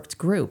networked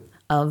group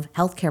of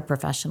healthcare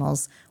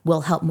professionals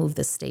will help move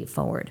the state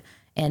forward.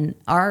 And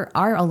our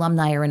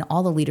alumni are in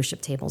all the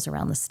leadership tables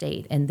around the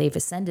state, and they've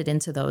ascended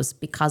into those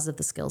because of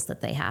the skills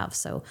that they have.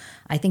 So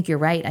I think you're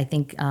right. I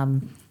think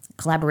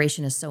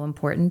collaboration is so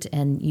important,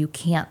 and you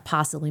can't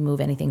possibly move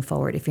anything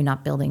forward if you're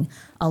not building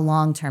a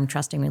long-term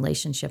trusting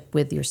relationship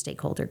with your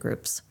stakeholder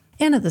groups.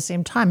 And at the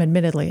same time,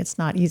 admittedly, it's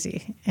not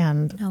easy.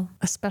 And No.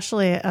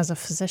 Especially as a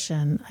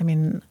physician,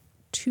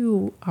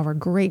 to our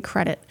great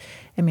credit,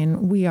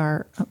 we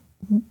are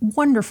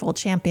wonderful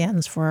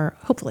champions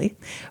hopefully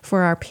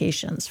for our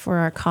patients, for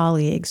our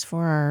colleagues,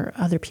 for our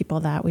other people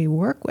that we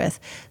work with.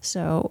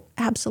 So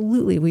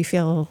absolutely, we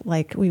feel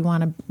like we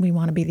want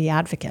to be the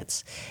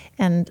advocates.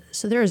 And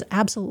so there is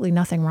absolutely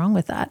nothing wrong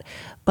with that.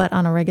 But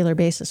on a regular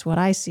basis, what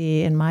I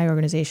see in my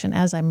organization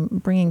as I'm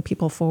bringing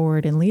people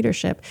forward in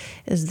leadership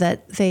is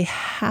that they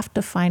have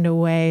to find a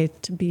way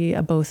to be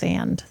a both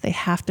and. They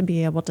have to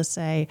be able to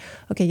say,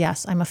 okay,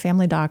 yes, I'm a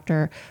family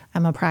doctor,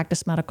 I'm a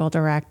practice medical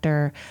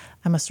director,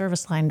 I'm a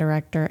service line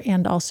director,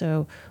 and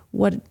also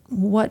what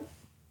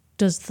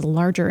does the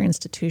larger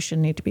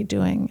institution need to be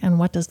doing, and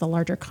what does the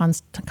larger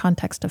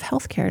context of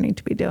healthcare need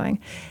to be doing?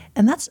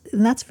 And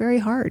that's very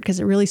hard,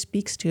 because it really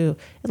speaks to,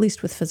 at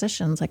least with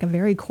physicians, like a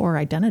very core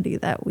identity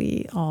that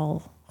we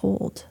all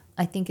hold.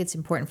 I think it's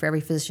important for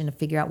every physician to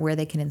figure out where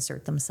they can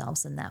insert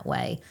themselves in that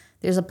way.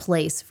 There's a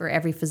place for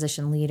every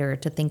physician leader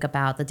to think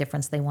about the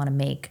difference they want to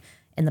make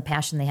and the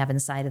passion they have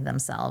inside of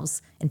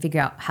themselves, and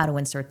figure out how to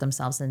insert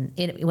themselves in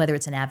whether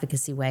it's an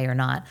advocacy way or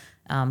not.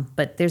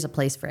 But there's a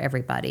place for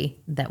everybody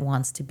that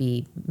wants to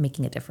be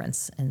making a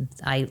difference. And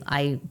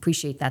I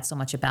appreciate that so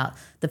much about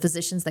the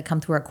physicians that come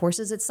through our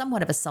courses. It's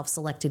somewhat of a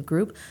self-selected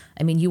group.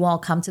 You all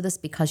come to this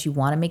because you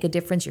want to make a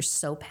difference. You're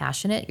so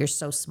passionate, you're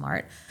so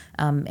smart,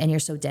 and you're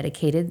so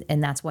dedicated,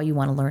 and that's why you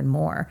want to learn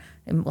more.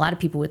 And a lot of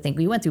people would think,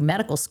 we went through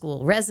medical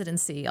school,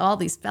 residency, all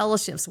these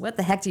fellowships. What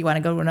the heck do you want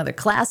to go to another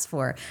class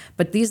for?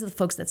 But these are the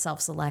folks that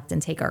self-select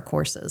and take our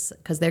courses,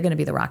 because they're going to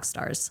be the rock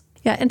stars.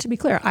 Yeah, and to be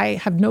clear, I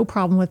have no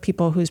problem with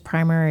people whose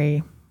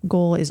primary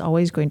goal is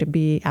always going to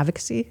be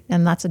advocacy,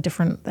 and that's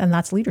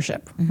that's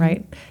leadership, mm-hmm.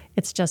 right?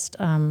 It's just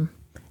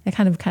it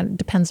kind of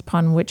depends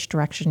upon which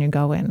direction you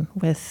go in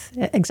with,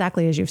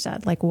 exactly as you've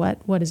said, like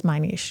what is my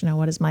niche,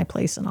 what is my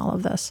place in all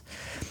of this.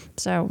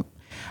 So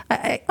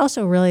I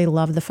also really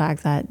love the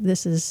fact that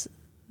this is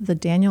the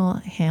Daniel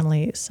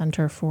Hanley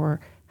Center for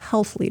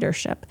Health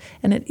Leadership,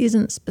 and it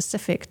isn't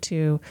specific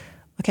to,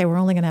 okay, we're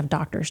only going to have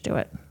doctors do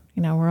it.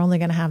 We're only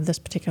going to have this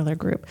particular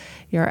group.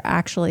 You're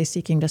actually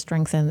seeking to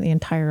strengthen the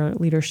entire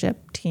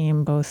leadership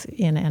team, both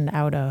in and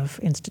out of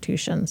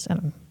institutions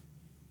and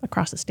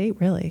across the state,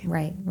 really.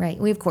 Right.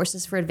 We have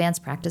courses for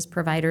advanced practice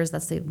providers.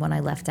 That's the one I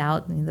left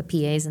out. The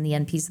PAs and the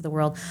NPs of the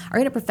world. Our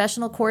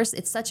interprofessional course,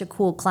 it's such a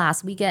cool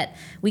class. We get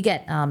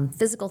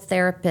physical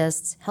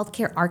therapists,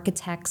 healthcare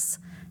architects,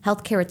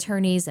 healthcare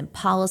attorneys and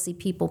policy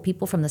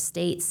people from the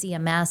state,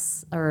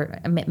 CMS or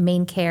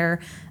Maine Care.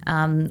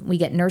 We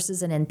get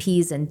nurses and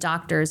NPs and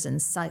doctors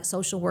and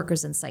social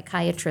workers and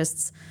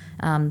psychiatrists,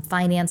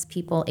 finance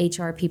people,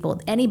 HR people,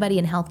 anybody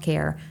in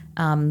healthcare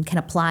can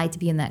apply to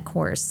be in that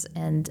course.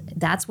 And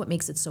that's what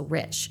makes it so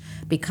rich,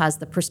 because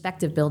the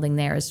perspective building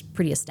there is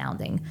pretty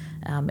astounding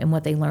in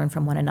what they learn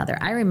from one another.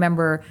 I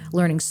remember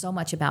learning so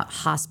much about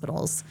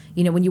hospitals.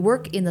 You know, when you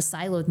work in the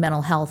siloed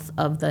mental health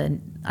of the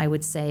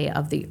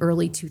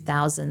early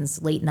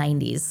 2000s, late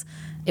 90s,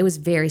 it was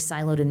very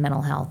siloed in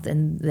mental health,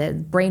 and the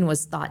brain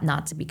was thought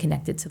not to be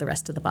connected to the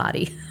rest of the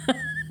body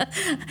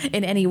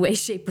in any way,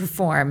 shape, or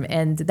form.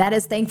 And that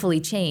has thankfully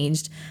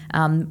changed.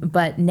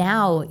 But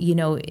now, you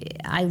know,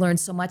 I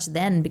learned so much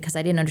then because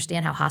I didn't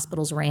understand how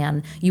hospitals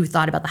ran. You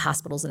thought about the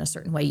hospitals in a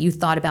certain way. You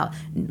thought about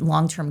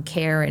long-term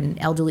care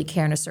and elderly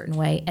care in a certain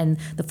way. And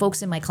the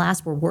folks in my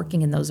class were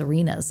working in those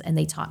arenas, and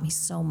they taught me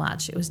so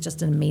much. It was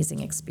just an amazing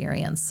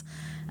experience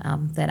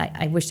that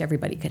I wish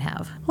everybody could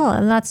have. Well,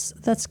 and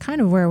that's kind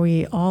of where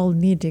we all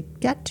need to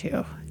get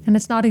to. And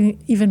it's not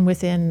even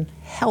within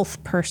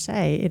health per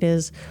se. It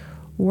is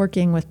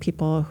working with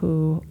people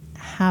who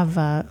have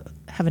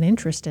an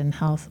interest in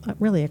health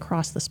really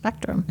across the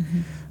spectrum.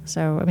 Mm-hmm.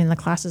 So, I mean, the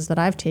classes that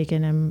I've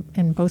taken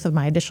in both of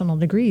my additional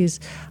degrees,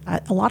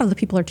 a lot of the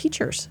people are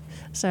teachers.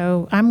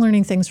 So I'm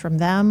learning things from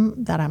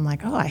them that I'm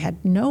like, oh, I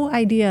had no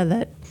idea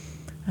that,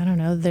 I don't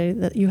know,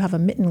 that you have a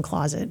mitten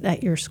closet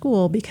at your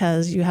school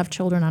because you have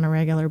children on a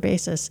regular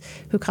basis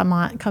who come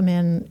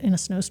in a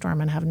snowstorm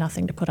and have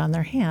nothing to put on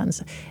their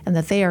hands, and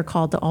that they are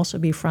called to also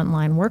be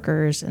frontline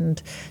workers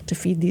and to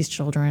feed these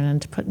children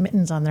and to put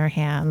mittens on their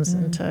hands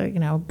and to, you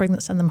know,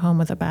 send them home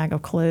with a bag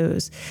of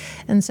clothes.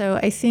 And so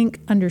I think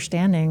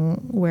understanding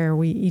where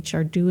we each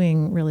are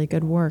doing really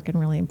good work and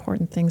really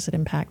important things that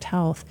impact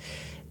health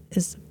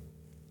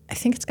I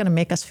think it's going to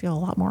make us feel a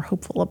lot more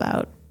hopeful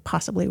about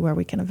possibly where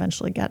we can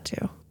eventually get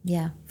to.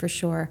 Yeah, for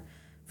sure.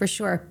 For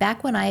sure.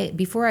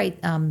 Before I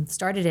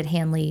started at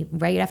Hanley,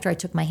 right after I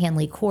took my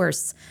Hanley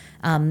course,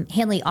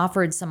 Hanley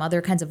offered some other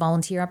kinds of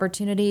volunteer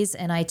opportunities,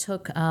 and I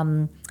took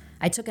an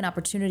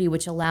opportunity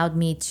which allowed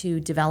me to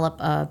develop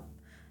a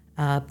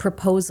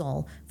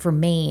proposal for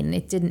Maine.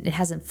 It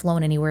hasn't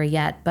flown anywhere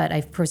yet, but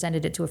I've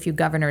presented it to a few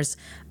governors,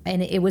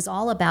 and it was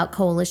all about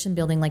coalition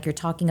building, like you're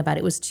talking about.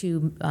 It was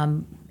to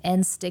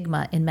end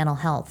stigma in mental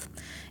health,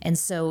 and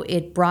so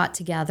it brought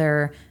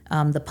together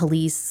the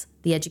police,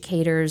 the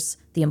educators,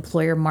 the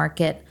employer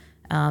market,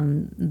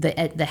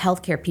 the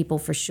healthcare people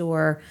for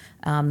sure,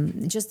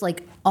 just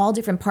like all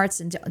different parts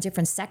and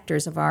different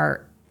sectors of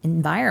our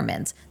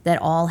environment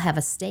that all have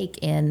a stake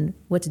in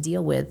what to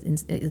deal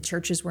with. The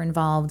churches were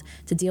involved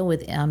to deal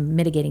with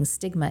mitigating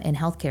stigma in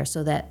healthcare,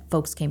 so that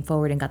folks came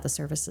forward and got the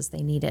services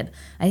they needed.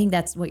 I think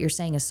that's what you're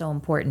saying is so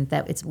important,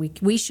 that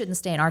we shouldn't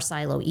stay in our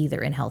silo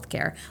either in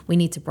healthcare. We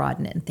need to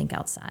broaden it and think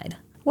outside.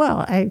 Well,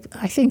 I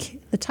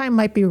think the time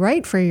might be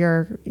right for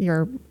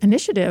your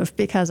initiative,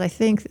 because I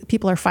think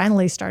people are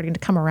finally starting to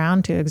come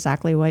around to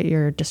exactly what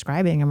you're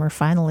describing, and we're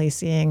finally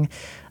seeing,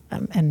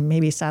 and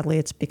maybe sadly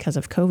it's because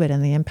of COVID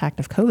and the impact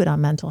of COVID on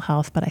mental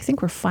health, but I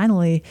think we're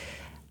finally,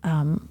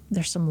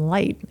 there's some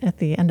light at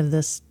the end of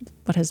this,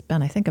 what has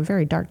been, I think, a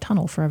very dark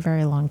tunnel for a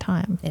very long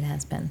time. It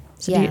has been.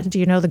 So yeah. do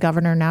you know the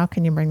governor now?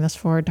 Can you bring this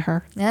forward to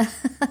her?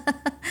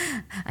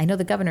 I know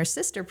the governor's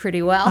sister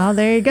pretty well. Oh,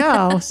 there you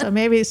go. So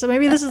maybe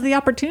this is the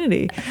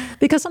opportunity,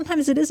 because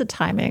sometimes it is a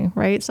timing,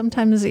 right?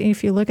 Sometimes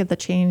if you look at the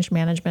change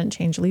management,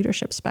 change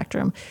leadership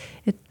spectrum,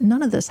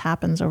 none of this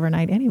happens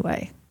overnight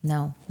anyway.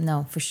 No,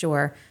 for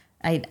sure.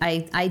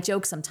 I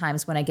joke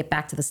sometimes when I get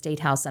back to the State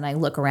House and I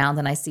look around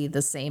and I see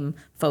the same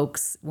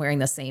folks wearing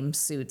the same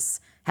suits,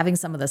 having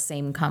some of the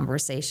same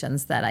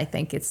conversations, that I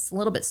think it's a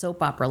little bit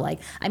soap opera-like.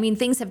 I mean,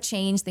 things have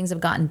changed, things have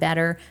gotten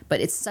better, but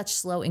it's such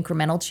slow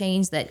incremental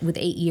change that with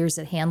 8 years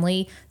at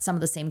Hanley, some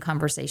of the same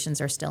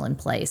conversations are still in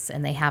place,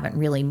 and they haven't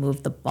really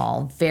moved the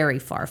ball very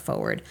far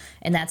forward.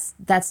 And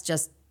that's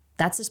just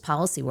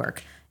policy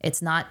work.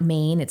 It's not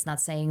Maine. It's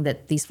not saying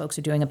that these folks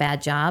are doing a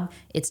bad job.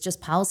 It's just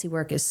policy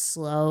work is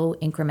slow,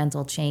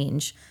 incremental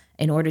change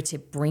in order to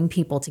bring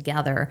people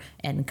together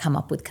and come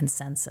up with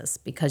consensus,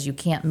 because you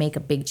can't make a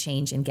big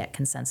change and get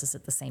consensus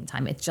at the same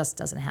time. It just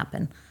doesn't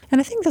happen.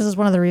 And I think this is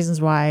one of the reasons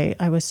why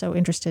I was so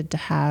interested to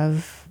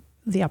have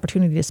the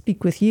opportunity to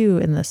speak with you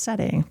in this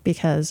setting,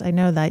 because I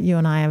know that you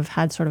and I have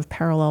had sort of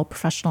parallel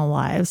professional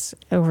lives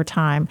over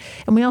time.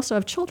 And we also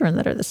have children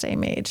that are the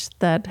same age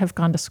that have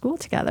gone to school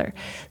together.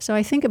 So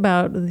I think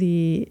about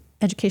the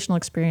educational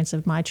experience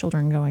of my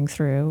children going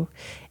through,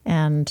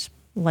 and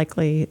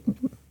likely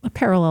a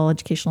parallel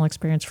educational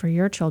experience for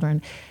your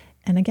children.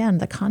 And again,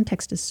 the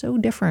context is so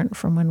different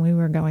from when we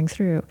were going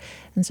through.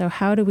 And so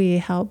how do we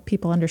help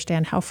people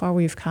understand how far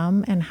we've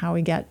come and how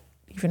we get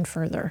even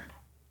further?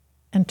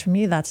 And to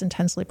me, that's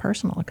intensely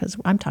personal, because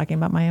I'm talking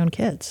about my own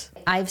kids.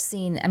 I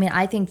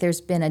think there's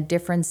been a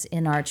difference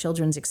in our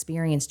children's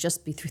experience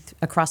just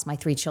across my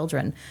 3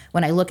 children.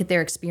 When I look at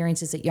their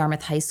experiences at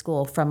Yarmouth High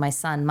School, from my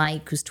son,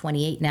 Mike, who's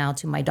 28 now,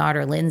 to my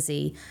daughter,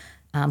 Lindsay,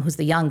 who's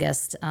the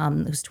youngest,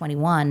 who's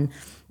 21,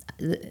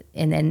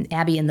 and then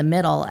Abby in the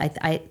middle,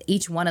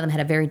 each one of them had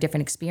a very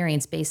different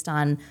experience based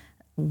on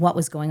what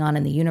was going on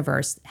in the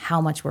universe,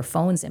 how much were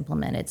phones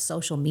implemented,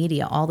 social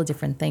media, all the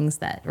different things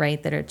that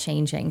are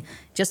changing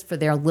just for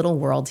their little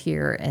world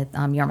here at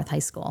Yarmouth High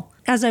School.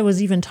 As I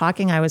was even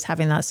talking, I was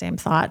having that same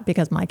thought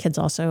because my kids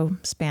also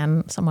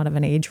span somewhat of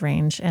an age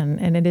range.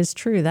 And it is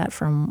true that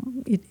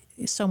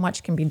so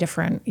much can be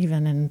different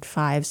even in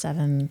 5,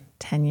 7,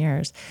 10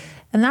 years.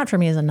 And that for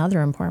me is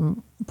another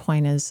important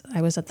point is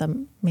I was at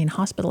the Maine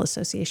Hospital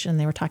Association.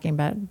 They were talking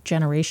about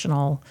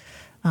generational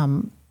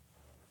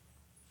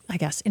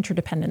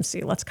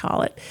interdependency, let's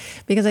call it.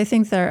 Because I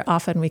think there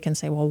often we can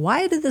say, well,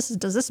 why does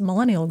this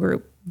millennial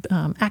group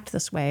act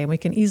this way? And we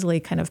can easily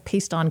kind of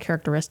paste on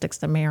characteristics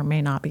that may or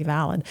may not be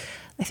valid.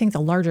 I think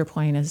the larger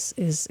point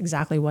is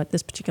exactly what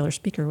this particular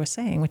speaker was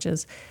saying, which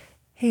is,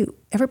 hey,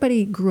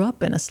 everybody grew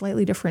up in a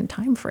slightly different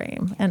time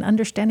frame and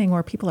understanding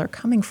where people are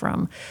coming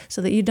from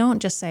so that you don't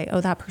just say,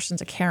 oh, that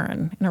person's a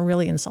Karen in a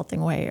really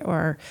insulting way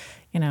or,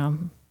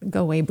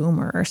 go away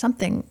boomer or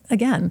something.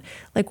 Again,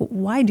 like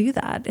why do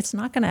that? It's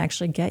not going to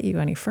actually get you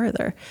any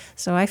further.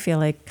 So I feel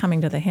like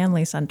coming to the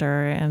Hanley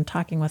Center and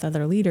talking with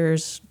other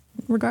leaders,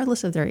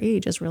 regardless of their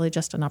age, is really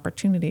just an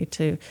opportunity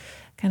to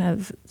kind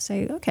of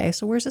say, okay,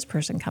 so where's this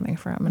person coming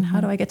from? And how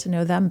do I get to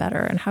know them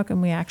better? And how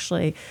can we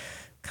actually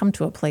come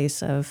to a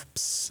place of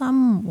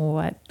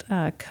somewhat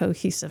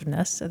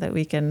cohesiveness so that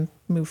we can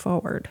move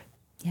forward?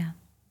 Yeah.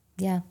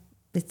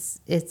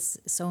 It's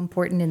so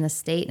important in the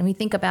state. And we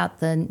think about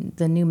the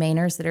new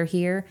Mainers that are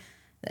here.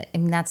 I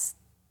mean, that's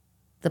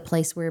the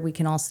place where we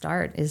can all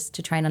start, is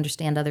to try and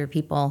understand other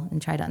people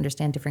and try to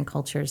understand different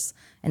cultures.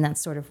 And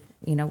that's sort of,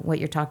 what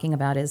you're talking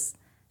about is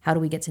how do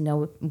we get to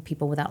know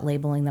people without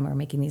labeling them or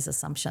making these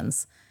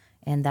assumptions?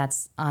 And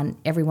that's on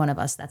every one of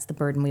us. That's the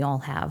burden we all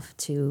have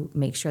to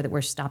make sure that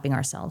we're stopping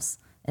ourselves.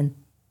 And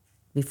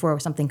before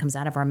something comes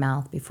out of our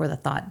mouth, before the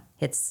thought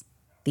hits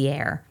the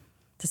air,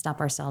 to stop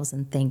ourselves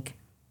and think,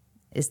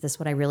 is this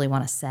what I really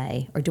want to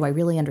say? Or do I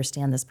really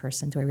understand this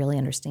person? Do I really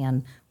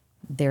understand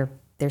their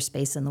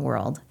space in the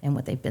world and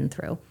what they've been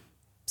through?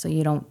 So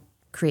you don't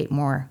create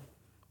more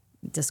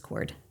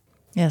discord.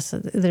 Yes,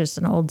 there's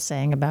an old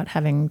saying about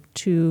having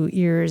 2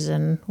 ears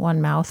and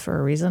 1 mouth for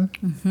a reason.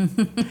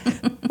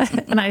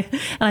 and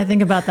I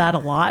think about that a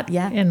lot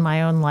in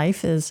my own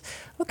life is,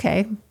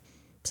 okay,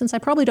 since I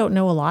probably don't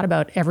know a lot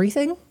about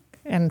everything,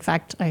 in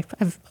fact,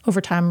 I've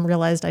over time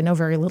realized I know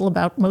very little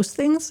about most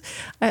things,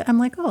 I'm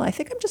like, I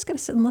think I'm just going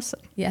to sit and listen.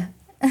 Yeah.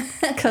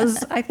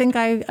 Because I think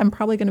I'm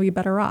probably going to be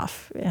better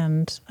off.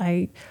 And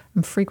I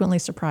am frequently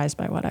surprised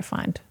by what I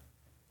find.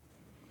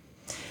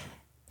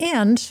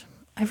 And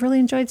I've really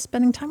enjoyed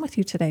spending time with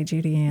you today,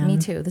 Judiann. Me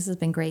too. This has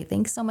been great.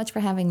 Thanks so much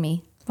for having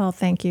me. Well,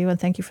 thank you. And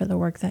thank you for the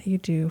work that you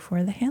do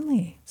for the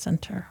Hanley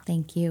Center.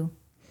 Thank you.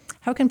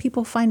 How can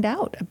people find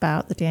out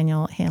about the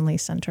Daniel Hanley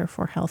Center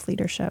for Health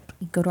Leadership?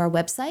 Go to our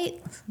website,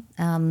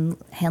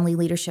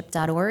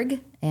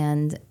 hanleyleadership.org,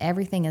 and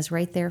everything is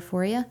right there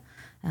for you.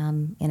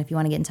 And if you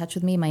want to get in touch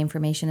with me, my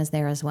information is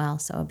there as well.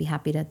 So I'd be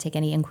happy to take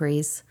any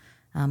inquiries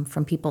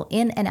from people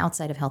in and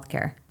outside of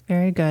healthcare.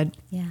 Very good.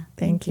 Yeah.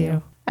 Thank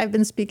you. I've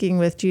been speaking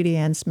with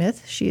Judiann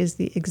Smith. She is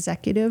the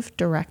Executive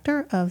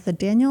Director of the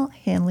Daniel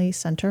Hanley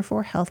Center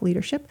for Health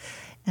Leadership.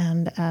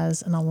 And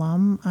as an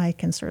alum, I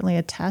can certainly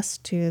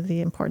attest to the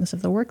importance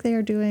of the work they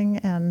are doing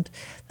and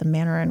the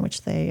manner in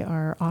which they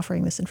are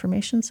offering this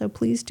information. So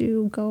please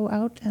do go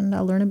out and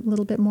learn a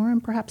little bit more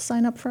and perhaps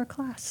sign up for a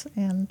class.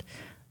 And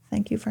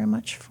thank you very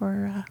much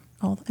for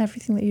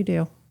everything that you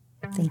do.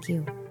 Thank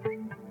you.